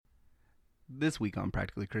This week on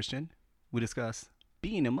Practically Christian, we discuss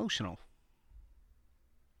being emotional.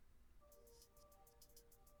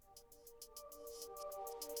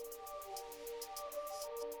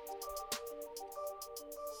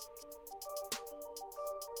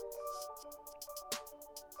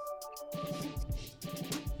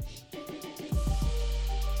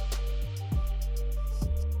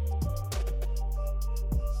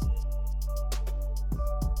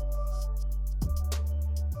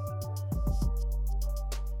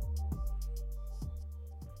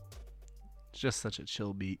 Just such a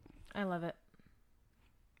chill beat. I love it.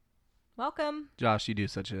 Welcome. Josh, you do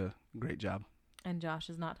such a great job. And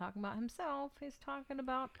Josh is not talking about himself. He's talking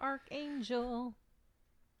about Archangel.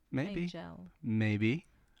 Maybe. Angel. Maybe.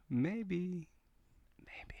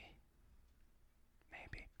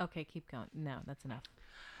 Okay, keep going. No, that's enough.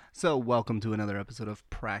 So, welcome to another episode of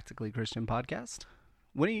Practically Christian Podcast.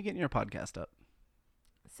 When are you getting your podcast up?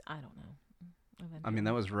 I don't know. I mean,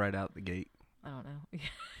 that was right out the gate. I don't know.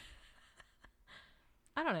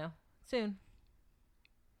 I don't know. Soon.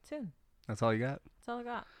 That's all you got? That's all I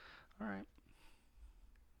got. All right.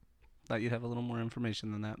 Thought you'd have a little more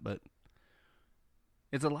information than that, but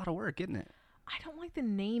it's a lot of work, isn't it? I don't like the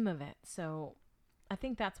name of it, so I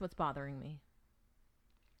think that's what's bothering me.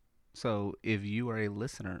 So if you are a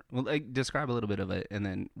listener, well, describe a little bit of it, and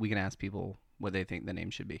then we can ask people what they think the name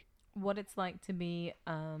should be. What it's like to be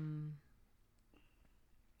a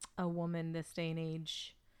woman this day and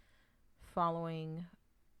age following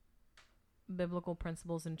biblical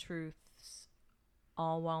principles and truths,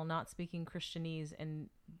 all while not speaking Christianese and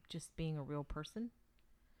just being a real person.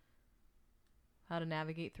 How to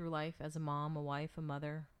navigate through life as a mom, a wife, a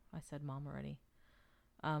mother. I said mom already.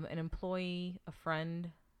 An employee, a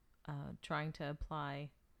friend, trying to apply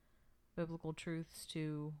biblical truths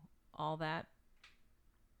to all that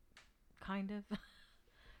kind of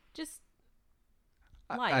just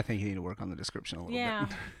life. I think you need to work on the description a little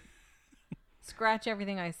bit. Scratch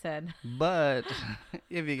everything I said. But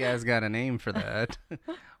if you guys got a name for that,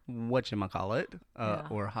 whatchamacallit,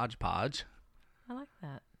 or hodgepodge. I like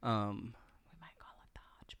that. We might call it the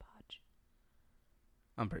hodgepodge.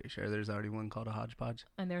 I'm pretty sure there's already one called a hodgepodge.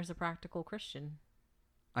 And there's a Practical Christian.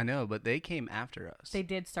 I know, but they came after us. They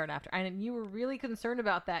did start after. And you were really concerned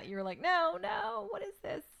about that. You were like, no, what is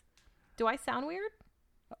this? Do I sound weird?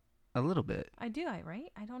 A little bit. I do,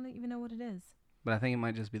 right? I don't even know what it is. But I think it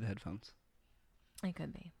might just be the headphones. It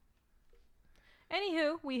could be.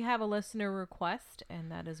 Anywho, we have a listener request,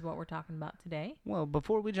 and that is what we're talking about today. Well,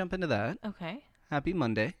 before we jump into that, okay. Happy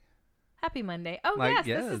Monday. Happy Monday. Oh, yes,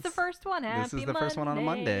 this is the first one. This is the first one on a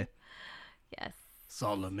Monday. Yes.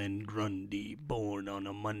 Solomon Grundy, born on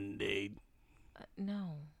a Monday.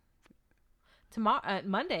 No. Tomorrow,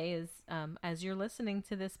 Monday is, as you're listening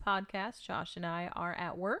to this podcast, Josh and I are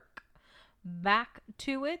at work, back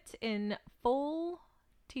to it in full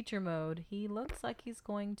teacher mode. He looks like he's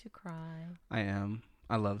going to cry. I am.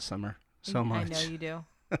 I love summer so much. I know you do.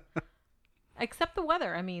 Except the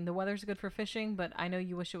weather. I mean, the weather's good for fishing, but I know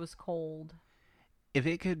you wish it was cold. If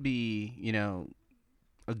it could be,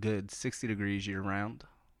 a good 60 degrees year round.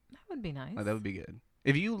 That would be nice. That would be good.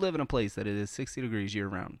 If you live in a place that it is 60 degrees year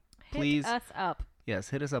round, please hit us up. Yes,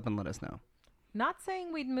 hit us up and let us know. Not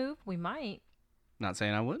saying we'd move. We might. Not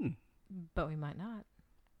saying I wouldn't. But we might not.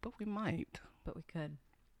 But we might. But we could.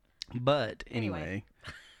 But anyway.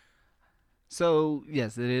 So,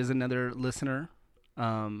 yes, it is another listener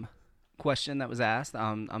question that was asked.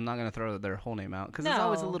 I'm not going to throw their whole name out because it's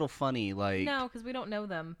always a little funny. No, because we don't know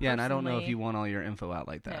them personally. Yeah, and I don't know if you want all your info out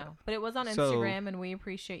like that. No, but it was on Instagram, and we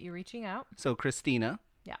appreciate you reaching out. So, Christina.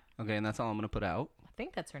 Yeah. Okay, and that's all I'm going to put out. I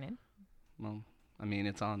think that's her name. Well, I mean,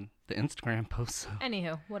 it's on the Instagram post. So.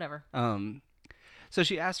 Anywho, whatever. So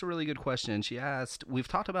she asked a really good question. She asked, we've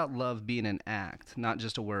talked about love being an act, not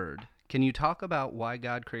just a word. Can you talk about why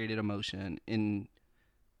God created emotion and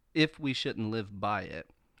if we shouldn't live by it?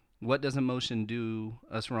 What does emotion do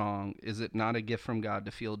us wrong? Is it not a gift from God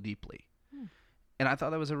to feel deeply? And I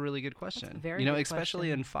thought that was a really good question. That's a very good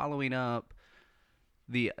especially question. in following up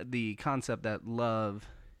the concept that love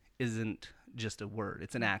isn't just a word.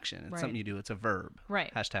 It's an action. It's something you do. It's a verb.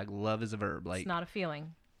 Right. Hashtag love is a verb. It's not a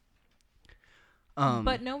feeling.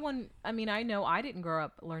 But no one, I mean, I know I didn't grow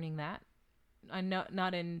up learning that. I know,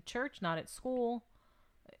 not in church, not at school.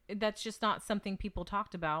 That's just not something people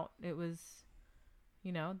talked about. It was,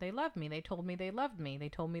 they loved me. They told me they loved me. They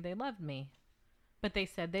told me they loved me. But they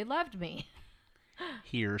said they loved me.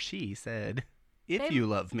 He or she said, if you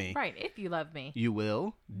love me. Right, if you love me. You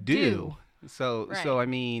will do. So I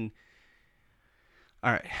mean,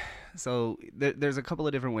 all right. So there's a couple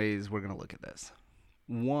of different ways we're going to look at this.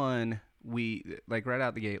 One, we like right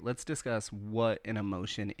out the gate, let's discuss what an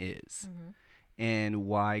emotion is Mm-hmm. and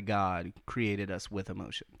why God created us with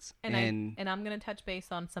emotions. And I'm going to touch base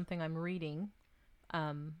on something I'm reading,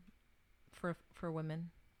 for women.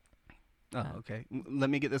 oh, okay. Let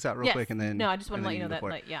me get this out real Yes. quick, and then No, I just want and to let then you know go that. for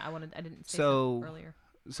it. Like, yeah, I didn't say So- something earlier.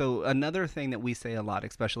 So another thing that we say a lot,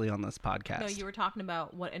 especially on this podcast. No, you were talking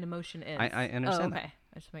about what an emotion is. I understand Oh, that. okay.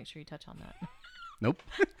 I just make sure you touch on that. Nope.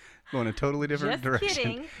 Going a totally different Just direction.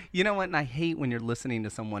 kidding. You know what? And I hate when you're listening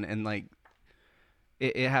to someone and like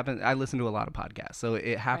it happens. I listen to a lot of podcasts, so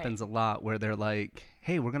it happens a lot where they're like,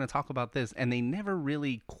 "Hey, we're going to talk about this," and they never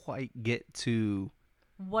really quite get to.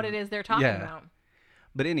 What it is they're talking Yeah. about.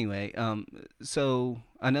 But anyway, so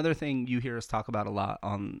another thing you hear us talk about a lot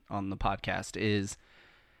on the podcast is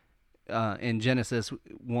in Genesis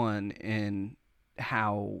 1 and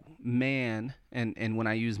how man, and when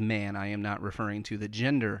I use man, I am not referring to the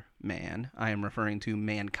gender man. I am referring to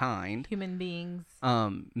mankind. Human beings.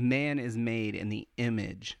 Man is made in the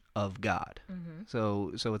image of God. Mm-hmm.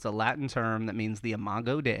 So it's a Latin term that means the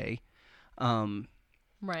imago Dei.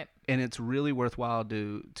 Right. And it's really worthwhile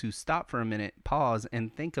to stop for a minute, pause,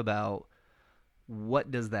 and think about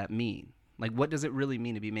what does that mean? Like, what does it really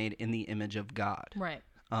mean to be made in the image of God? Right.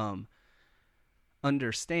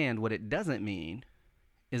 Understand what it doesn't mean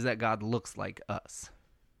is that God looks like us,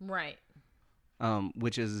 Right.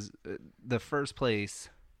 which is the first place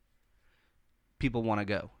people want to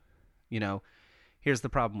go. You know, here's the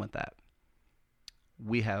problem with that.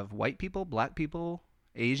 We have white people, black people,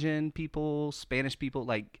 Asian people, Spanish people.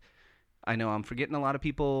 Like, I know I'm forgetting a lot of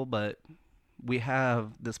people, but we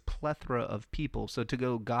have this plethora of people. So to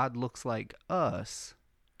go, God looks like us,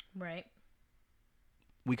 Right.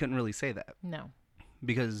 we couldn't really say that. No.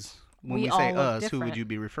 Because when We we say all look us, who would different. you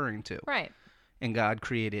be referring to? Right. And God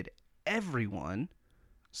created everyone.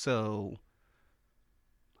 So,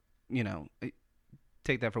 you know,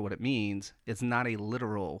 take that for what it means. It's not a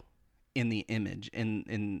literal in the image,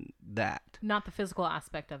 in that. Not the physical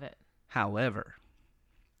aspect of it. However,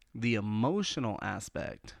 the emotional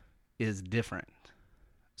aspect is different.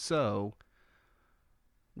 So,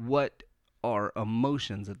 what are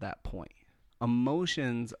emotions at that point?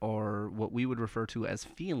 Emotions are what we would refer to as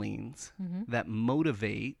feelings Mm-hmm. that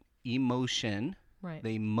motivate emotion. Right.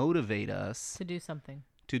 They motivate us To do something.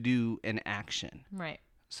 to do an action. Right.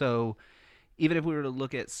 So, even if we were to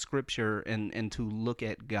look at scripture and to look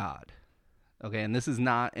at God, okay, and this is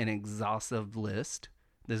not an exhaustive list.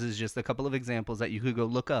 This is just a couple of examples that you could go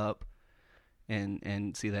look up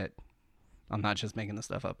and see that I'm not just making this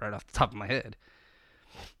stuff up right off the top of my head.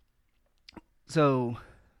 So,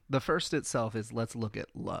 the first itself is let's look at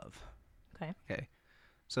love. Okay. Okay.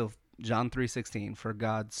 So John 3:16, for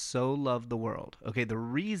God so loved the world. Okay, the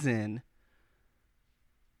reason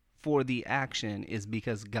for the action is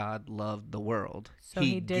because God loved the world. So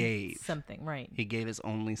he did gave. something. Right. He gave his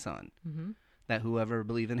only son, Mm-hmm. that whoever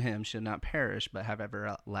believe in him should not perish but have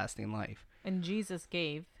everlasting life. And Jesus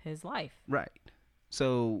gave his life. Right.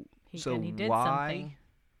 So And he did why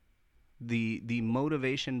something. the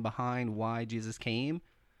motivation behind why Jesus came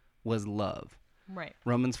was love. Right.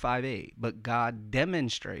 Romans 5:8. But God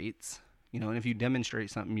demonstrates, and if you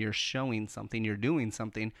demonstrate something, you're showing something, you're doing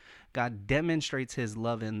something. God demonstrates his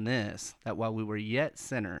love in this, that while we were yet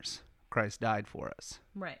sinners, Christ died for us.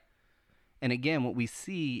 Right. And again, what we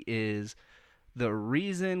see is the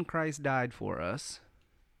reason Christ died for us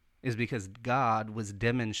is because God was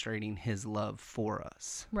demonstrating his love for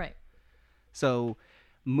us. Right. So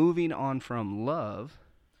moving on from love,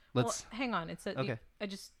 let's... Well, hang on. Okay. I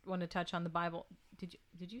just want to touch on the Bible. Did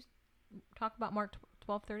you talk about Mark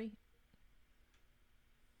 12:30?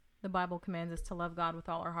 The Bible commands us to love God with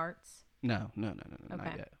all our hearts. No, not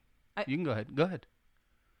Okay. yet. I- You can go ahead. Go ahead.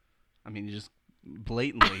 I mean, you just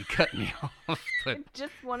blatantly cut me off. But I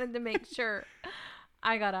just wanted to make sure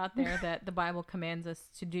I got out there that the Bible commands us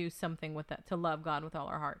to do something with that, to love God with all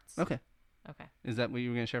our hearts. okay, Okay. is that what you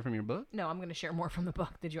were going to share from your book? No, I'm going to share more from the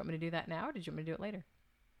book. Did you want me to do that now, or did you want me to do it later?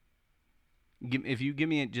 If you give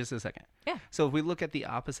me just a second. Yeah. So if we look at the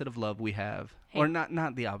opposite of love, we have, or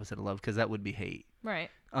not the opposite of love, because that would be hate.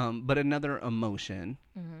 Right. But another emotion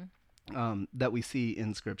Mm-hmm. that we see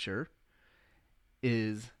in Scripture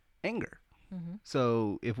is anger. Mm-hmm.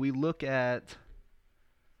 So if we look at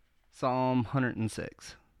Psalm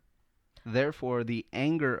 106, therefore the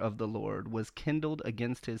anger of the Lord was kindled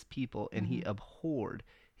against his people, and he abhorred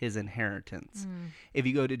his inheritance. If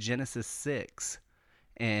you go to Genesis 6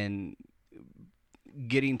 and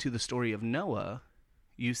getting to the story of Noah,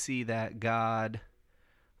 you see that God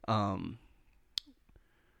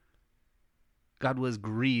was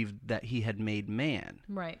grieved that he had made man.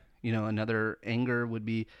 Right. Another anger would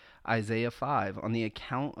be Isaiah 5, on the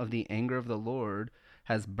account of the anger of the Lord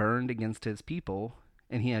has burned against his people,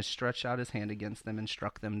 and he has stretched out his hand against them and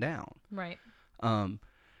struck them down. Right.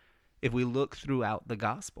 If we look throughout the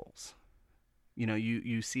Gospels,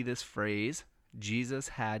 you see this phrase, Jesus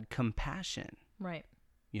had compassion. Right.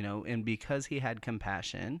 And because he had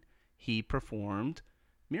compassion, he performed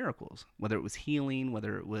miracles, whether it was healing,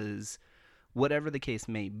 whether it was whatever the case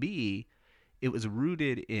may be, it was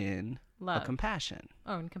rooted in Love. a compassion.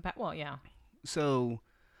 Oh, and well, yeah. So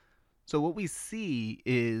what we see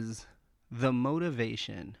is the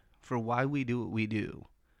motivation for why we do what we do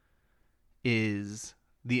is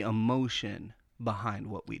the emotion behind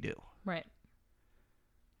what we do. Right.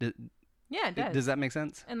 Yeah, it does. Does that make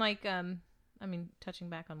sense? And touching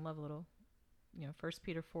back on love a little, 1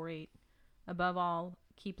 Peter 4:8, above all,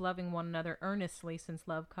 keep loving one another earnestly, since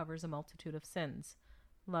love covers a multitude of sins.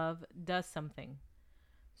 Love does something.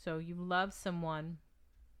 So you love someone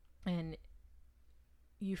and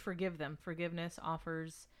you forgive them. Forgiveness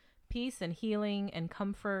offers peace and healing and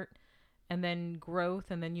comfort, and then growth,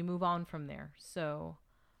 and then you move on from there. So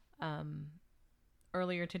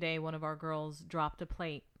earlier today, one of our girls dropped a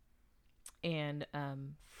plate and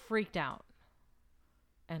freaked out.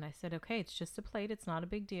 And I said, okay, it's just a plate. It's not a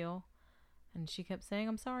big deal. And she kept saying,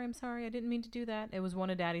 I'm sorry. I didn't mean to do that. It was one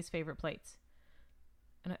of Daddy's favorite plates.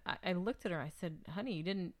 And I looked at her. I said, honey, you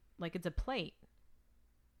didn't, it's a plate.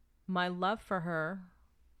 My love for her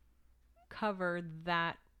covered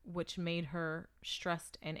that which made her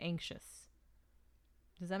stressed and anxious.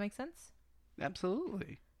 Does that make sense?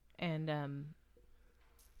 Absolutely. And,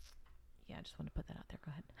 I just want to put that out there.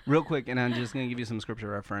 Go ahead. Real quick, and I'm just going to give you some scripture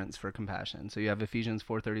reference for compassion. So you have Ephesians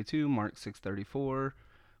 4:32, Mark 6:34,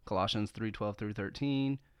 Colossians 3:12 through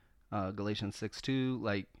 13, Galatians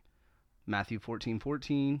 6:2, Matthew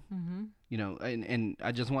 14:14. Mm-hmm. And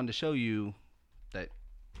I just wanted to show you that.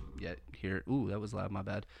 Here. Ooh, that was loud. My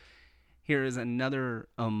bad. Here is another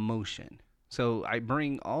emotion. So I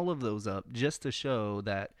bring all of those up just to show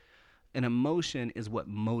that an emotion is what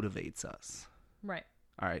motivates us. Right.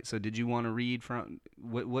 All right. So did you want to read from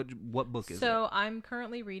what book is it? So I'm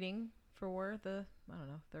currently reading for the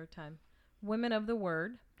third time, Women of the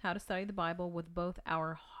Word: How to Study the Bible with Both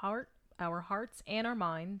Our Hearts and Our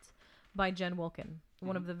Minds by Jen Wilkin.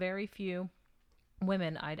 One of the very few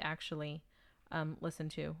women I'd actually listen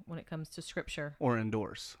to when it comes to scripture. Or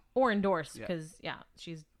endorse, because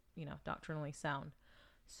she's doctrinally sound.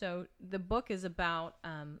 So the book is about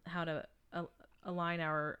how to align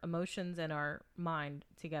our emotions and our mind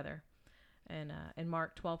together. And in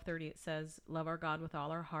Mark 12:30 it says, love our God with all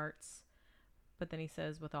our hearts, but then he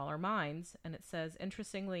says with all our minds. And it says,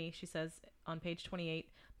 interestingly, she says on page 28,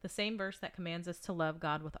 the same verse that commands us to love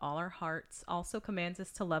God with all our hearts also commands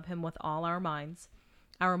us to love him with all our minds.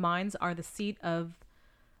 Our minds are the seat of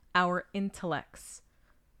our intellects.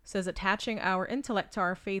 Says attaching our intellect to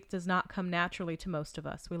our faith does not come naturally to most of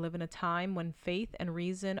us. We live in a time when faith and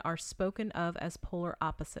reason are spoken of as polar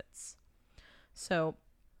opposites. So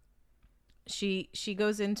she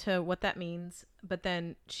goes into what that means, but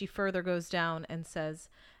then she further goes down and says,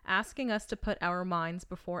 asking us to put our minds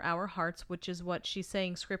before our hearts, which is what she's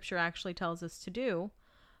saying scripture actually tells us to do,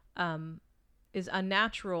 is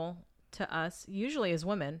unnatural to us, usually as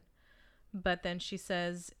women. But then she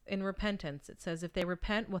says in repentance, it says, if they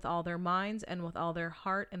repent with all their minds and with all their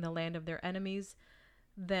heart in the land of their enemies,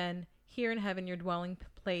 then here in heaven, your dwelling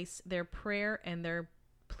place, their prayer and their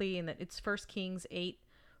plea. And that it's 1 Kings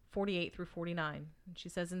 8:48 through 49. And she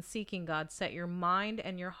says, in seeking God, set your mind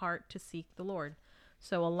and your heart to seek the Lord.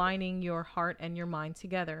 So aligning your heart and your mind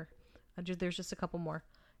together. There's just a couple more.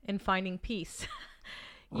 In finding peace.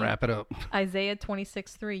 Wrap it up. Isaiah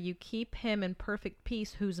 26:3, you keep him in perfect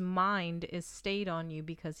peace whose mind is stayed on you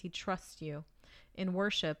because he trusts you. In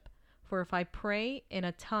worship, for if I pray in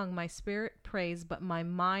a tongue, my spirit prays, but my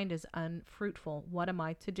mind is unfruitful. What am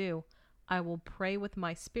I to do? I will pray with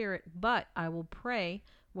my spirit, but I will pray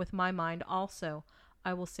with my mind also.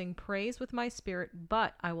 I will sing praise with my spirit,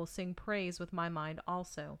 but I will sing praise with my mind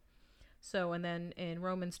also. So, and then in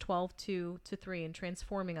Romans 12:2-3, in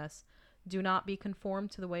transforming us, do not be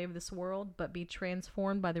conformed to the way of this world, but be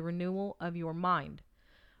transformed by the renewal of your mind,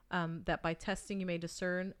 that by testing you may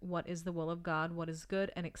discern what is the will of God, what is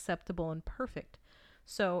good and acceptable and perfect.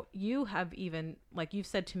 So you have even, like you've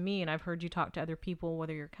said to me, and I've heard you talk to other people,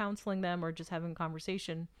 whether you're counseling them or just having a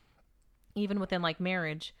conversation, even within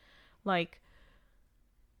marriage,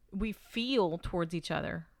 we feel towards each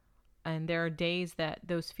other. And there are days that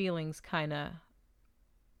those feelings kind of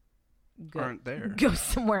aren't there. Go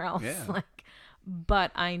somewhere else. Yeah.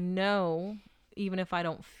 But I know, even if I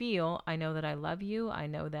don't feel, I know that I love you. I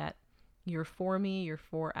know that You're for me. You're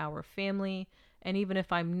for our family. And even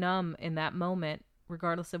if I'm numb in that moment,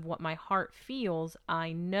 regardless of what my heart feels,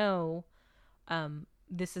 I know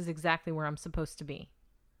this is exactly where I'm supposed to be.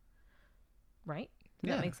 Right?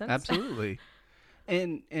 Does that make sense? Absolutely.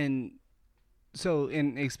 and so,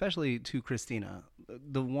 and especially to Christina,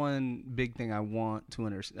 the one big thing I want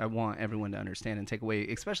everyone to understand and take away,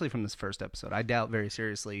 especially from this first episode. I doubt very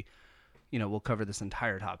seriously, we'll cover this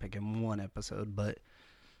entire topic in one episode, but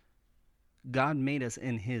God made us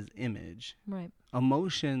in his image. Right.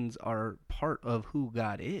 Emotions are part of who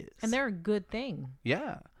God is. And they're a good thing.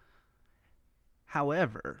 Yeah.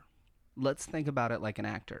 However, let's think about it like an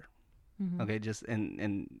actor. Mm-hmm. Okay, just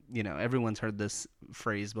and everyone's heard this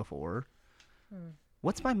phrase before.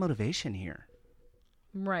 What's my motivation here?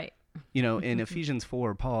 Right. In Ephesians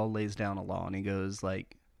 4, Paul lays down a law and he goes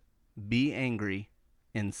like, be angry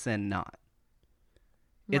and sin not.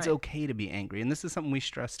 It's okay to be angry. And this is something we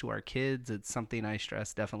stress to our kids. It's something I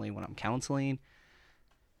stress definitely when I'm counseling.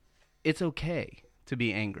 It's okay to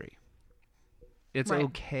be angry. It's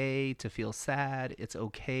okay to feel sad. It's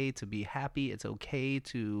okay to be happy. It's okay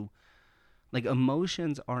to,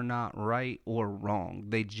 emotions are not right or wrong.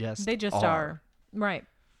 They just are. Right.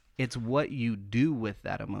 It's what you do with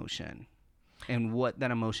that emotion and what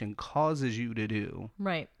that emotion causes you to do.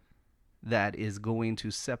 Right. That is going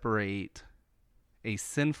to separate a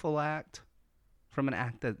sinful act from an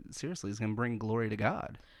act that seriously is going to bring glory to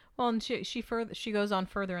God. Well, and she goes on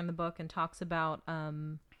further in the book and talks about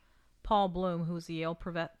Paul Bloom, who's a Yale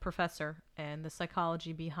professor, and the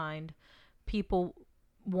psychology behind people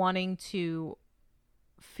wanting to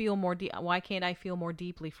feel more why can't I feel more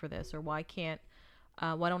deeply for this, or why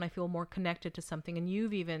don't I feel more connected to something? And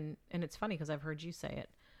and it's funny because I've heard you say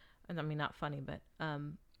it, and I mean, not funny, but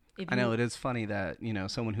I know it is funny that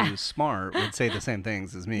someone who's smart would say the same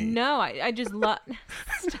things as me. No, I just love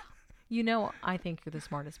I think you're the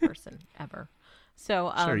smartest person ever.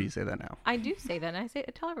 So sure, you say that now. I do say that, and I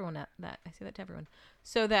tell everyone that. I say that to everyone.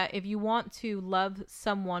 So that if you want to love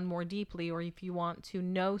someone more deeply, or if you want to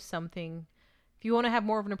know something, if you want to have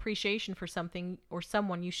more of an appreciation for something or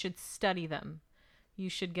someone, you should study them. You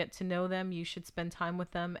should get to know them. You should spend time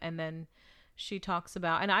with them. And then she talks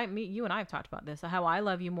about, and you and I have talked about this, how I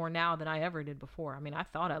love you more now than I ever did before. I mean, I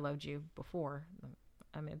thought I loved you before.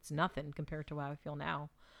 I mean, it's nothing compared to how I feel now.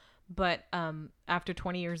 But after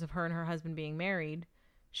 20 years of her and her husband being married,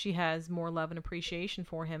 she has more love and appreciation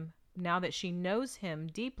for him now that she knows him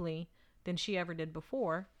deeply than she ever did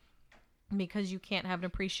before, because you can't have an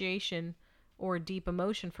appreciation or a deep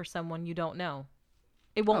emotion for someone you don't know.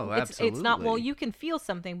 It won't. It's not. Well, you can feel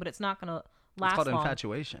something, but it's not going to last long. It's called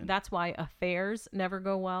infatuation. That's why affairs never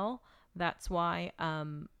go well. That's why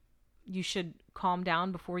you should calm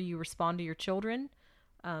down before you respond to your children.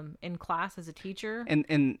 In class as a teacher.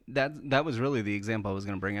 And that was really the example I was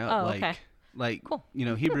going to bring up. Oh, okay. Cool.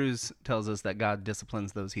 Hebrews tells us that God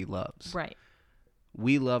disciplines those he loves. Right.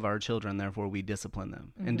 We love our children, therefore we discipline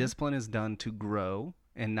them. Mm-hmm. And discipline is done to grow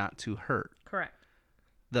and not to hurt. Correct.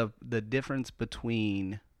 The difference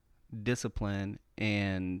between discipline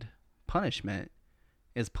and punishment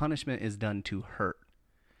is done to hurt.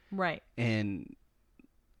 Right. And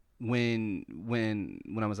when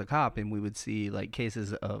I was a cop and we would see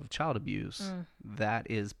cases of child abuse, that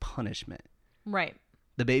is punishment. Right.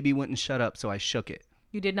 The baby wouldn't shut up, so I shook it.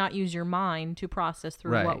 You did not use your mind to process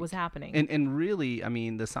through what was happening. And really, I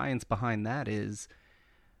mean, the science behind that is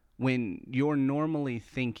when you're normally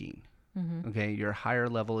thinking, okay, your higher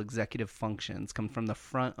level executive functions come from the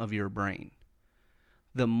front of your brain.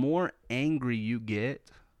 The more angry you get,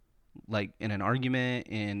 in an argument,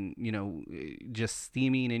 and just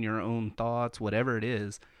steaming in your own thoughts, whatever it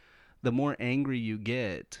is, the more angry you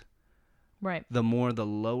get, right, the more the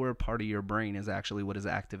lower part of your brain is actually what is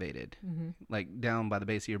activated, down by the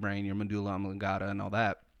base of your brain, your medulla oblongata and all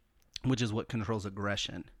that, which is what controls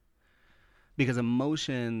aggression. Because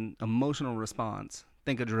emotional response,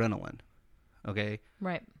 think adrenaline, okay,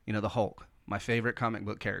 right, the Hulk, my favorite comic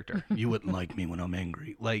book character. You wouldn't like me when I'm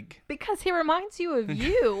angry. Because he reminds you of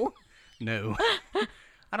you. No.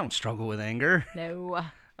 I don't struggle with anger. No.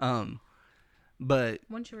 But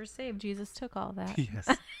once you were saved, Jesus took all that. Yes.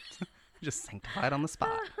 Just sanctified on the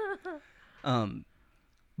spot.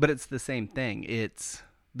 But it's the same thing. It's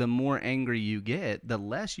the more angry you get, the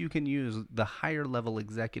less you can use the higher level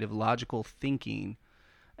executive logical thinking,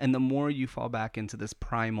 and the more you fall back into this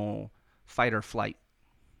primal fight or flight.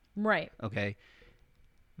 Right. Okay.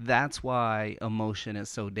 That's why emotion is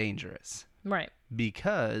so dangerous. Right.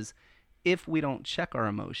 Because if we don't check our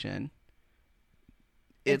emotion,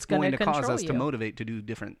 it's going to cause us to motivate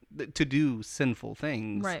to do sinful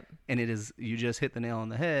things. Right. And you just hit the nail on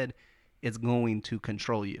the head. it's going to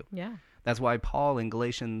control you. Yeah. That's why Paul in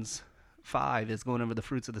Galatians 5 is going over the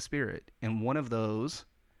fruits of the Spirit. And one of those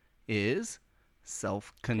is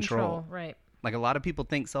self-control. Right. Like a lot of people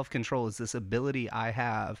think self-control is this ability I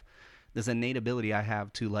have, this innate ability I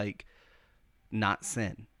have to like not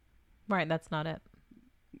sin. Right. That's not it.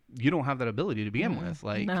 You don't have that ability to begin with.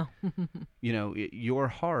 Like, No. you know, your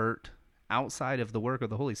heart outside of the work of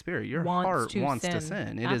the Holy Spirit, your Wants heart to wants to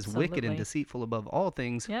sin. sin. It is wicked and Absolutely. deceitful above all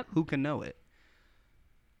things. Yep. Who can know it?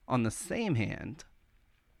 On the same hand,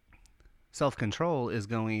 self-control is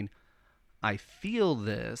going, I feel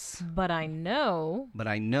this, But I know but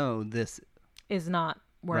I know this. is not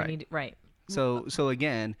where Right. I need. Right. So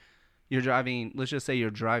again, you're driving, let's just say you're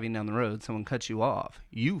driving down the road, someone cuts you off.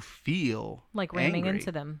 You feel Like ramming angry.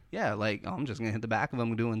 into them. Yeah, like, oh, I'm just going to hit the back of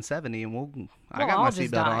them doing 70 and I Well, got my I'll just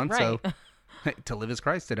seatbelt die, on. So right. to live is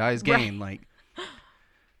Christ, to die is Right. gain. Like,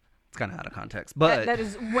 it's kind of out of context. But, that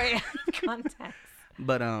is way out of context.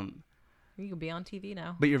 but You could be on TV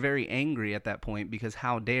now. you're very angry at that point because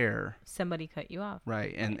how dare, Somebody cut you off.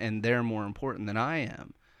 right? And they're more important than I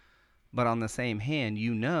am. But on the same hand,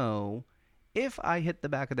 you know, if I hit the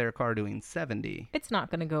back of their car doing 70 It's not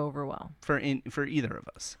going to go over well. for either of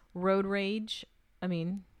us, Road rage. I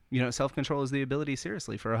mean, you know, self-control is the ability,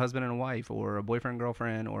 seriously, for a husband and a wife or a boyfriend,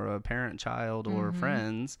 girlfriend, or a parent, child, or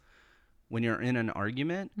friends, when you're in an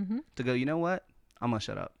argument, to go, you know what? I'm going to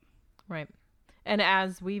shut up. right. And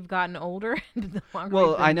as we've gotten older, the longer Well,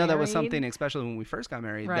 we've been I know that was married- something, especially when we first got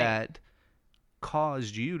married, Right. that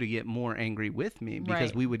caused you to get more angry with me because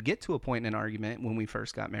Right. we would get to a point in an argument when we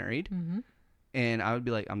first got married, and I would be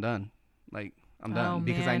like, I'm done. Like, I'm done. Oh,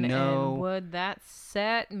 Because man, I know... and would that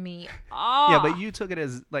set me off? Yeah, but you took it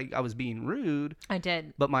as, like, I was being rude, I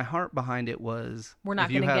did. but my heart behind it was... We're not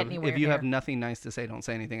if you gonna get have- anywhere If you have here. nothing nice to say, don't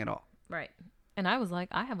say anything at all. Right. And I was like,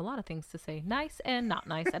 I have a lot of things to say, nice and not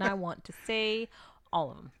nice, and I want to say all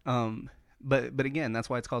of them. But again, that's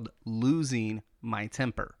why it's called losing my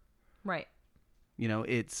temper. Right. You know,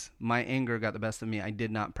 it's my anger got the best of me. I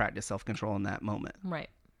did not practice self-control in that moment. Right.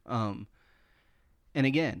 And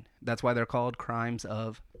again, that's why they're called crimes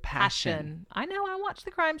of passion. I know. I watch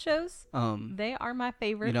the crime shows. Um, They are my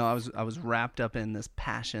favorite. you know, I was wrapped up in this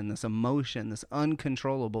passion, this emotion, this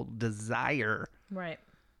uncontrollable desire Right.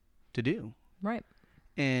 to do. Right.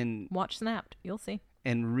 And Watch Snapped. You'll see.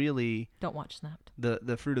 really Don't watch Snapped.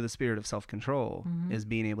 the fruit of the spirit of self-control is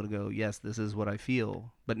being able to go, yes, this is what I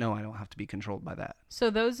feel, but no, I don't have to be controlled by that. So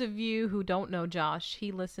those of you who don't know Josh,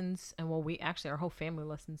 he listens, and well, we actually, our whole family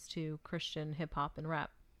listens to Christian hip hop and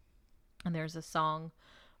rap. And there's a song,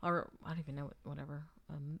 or I don't even know whatever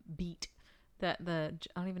beat that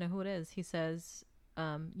I don't even know who it is. He says,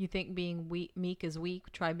 "You think being meek is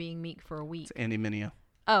weak? Try being meek for a week." It's Andy Mineo.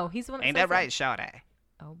 Oh, he's the one. Ain't says that right, Shawty?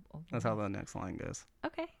 Oh, That's how the next line goes.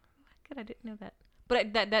 okay. Good, I didn't know that.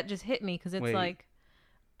 But that just hit me because it's Wait. like,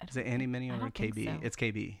 Is it Andy Mineo I or don't think KB? so. It's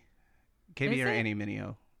KB. KB Is or it? Andy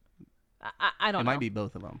Mineo. I don't It know. might be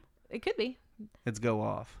both of them. It could be, It's Go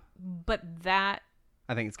Off. but that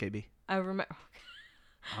I think it's KB. I remember.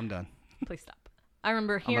 I'm done. Please stop. I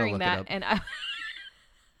remember gonna hearing look it that, up. and I.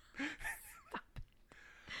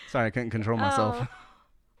 Sorry, I couldn't control myself. Oh.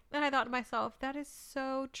 And I thought to myself, that is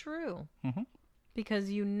so true. Mhm. Because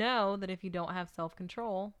you know that if you don't have self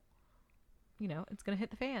control, you know it's going to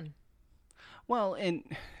hit the fan. Well, and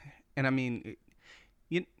I mean,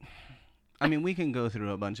 we can go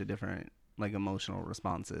through a bunch of different like emotional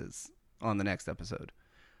responses on the next episode.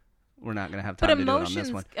 We're not gonna have time But to do it on emotions,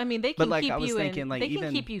 this one. I mean, they But, can like, keep I was you thinking, in. like, They can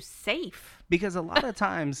even- keep you safe. Because a lot of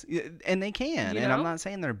times, and they can, You and I'm know? not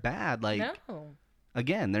saying they're bad. Like, No.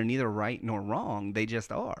 again, they're neither right nor wrong. They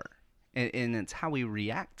just are. And it's how we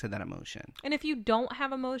react to that emotion. And if you don't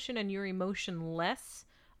have emotion and you're emotionless,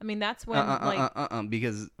 I mean, that's when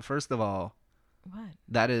Because first of all, what?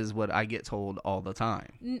 that is what I get told all the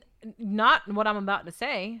time. Not what I'm about to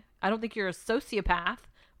say. I don't think you're a sociopath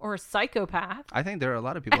or a psychopath. I think there are a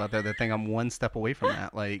lot of people out there that think I'm one step away from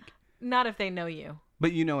that. Like, Not if they know you.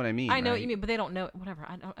 but you know what I mean. I know what right? you mean, but they don't know. Whatever.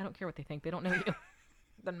 I don't care what they think. They don't know you.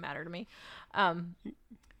 Doesn't matter to me.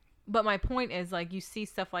 But my point is, like, you see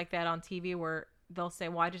stuff like that on TV where they'll say,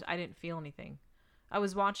 "Well, I didn't feel anything." I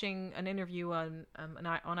was watching an interview on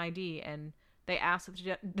ID, and they asked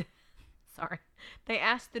sorry, they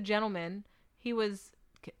asked the gentleman. He was.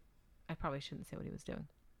 I probably shouldn't say what he was doing.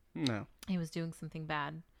 No. He was doing something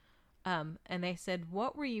bad. And they said,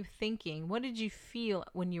 "What were you thinking? What did you feel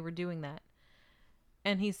when you were doing that?"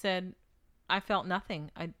 And he said, "I felt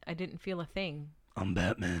nothing. I didn't feel a thing." I'm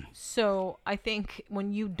Batman. So I think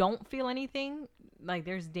when you don't feel anything, like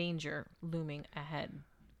there's danger looming ahead.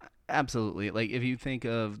 Absolutely. Like if you think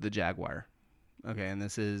of the Jaguar, Okay, and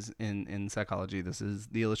this is in psychology, this is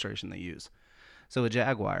the illustration they use. So a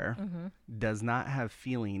jaguar does not have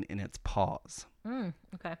feeling in its paws.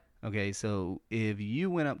 Okay. Okay, so if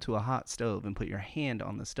you went up to a hot stove and put your hand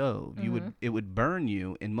on the stove, it would burn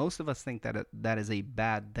you, and most of us think that that is a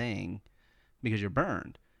bad thing because you're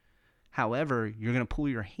burned. However, you're going to pull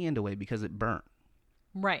your hand away because it burnt.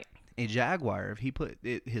 Right. A jaguar, if he put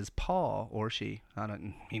his paw, or she, I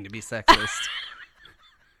don't mean to be sexist,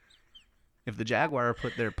 if the jaguar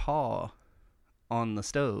put their paw on the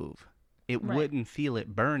stove, it wouldn't feel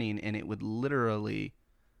it burning, and it would literally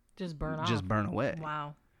just burn away.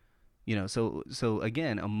 Wow. You know, so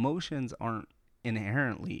again, emotions aren't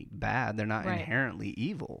inherently bad. They're not inherently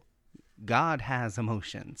evil. God has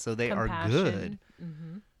emotions, so they are good.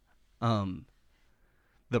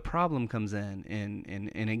 The problem comes in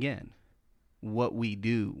again, what we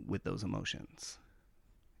do with those emotions.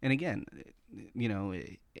 And again, you know,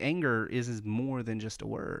 anger is more than just a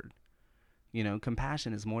word. You know,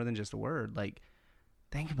 compassion is more than just a word. Like,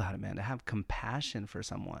 think about it, man. To have compassion for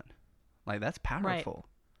someone, like, that's powerful.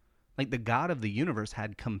 Like, the God of the universe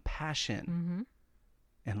had compassion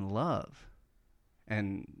and love.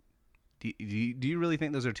 And do you really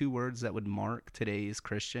think those are two words that would mark today's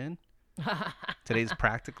Christian? Today's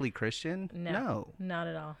practically Christian? No. Not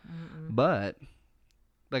at all. But,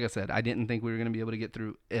 like I said, I didn't think we were going to be able to get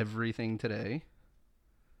through everything today.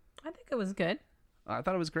 I think it was good. I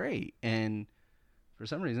thought it was great. And for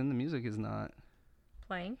some reason, the music is not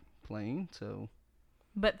playing, so...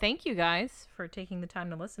 But thank you guys for taking the time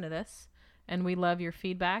to listen to this. And we love your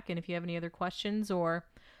feedback. And if you have any other questions or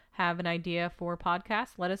have an idea for a podcast,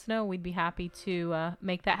 let us know. We'd be happy to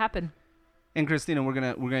make that happen. And Christina, we're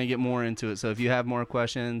gonna get more into it. So if you have more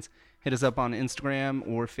questions, hit us up on Instagram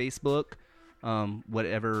or Facebook,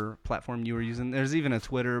 whatever platform you were using. There's even a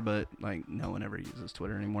Twitter, but like no one ever uses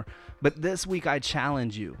Twitter anymore. But this week I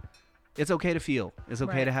challenge you. It's okay to feel. It's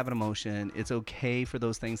okay to have an emotion. It's okay for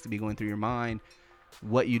those things to be going through your mind.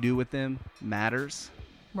 What you do with them matters.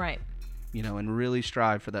 Right. You know, and really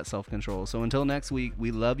strive for that self-control. So until next week,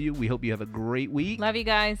 we love you. We hope you have a great week. Love you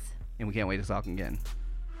guys. And we can't wait to talk again.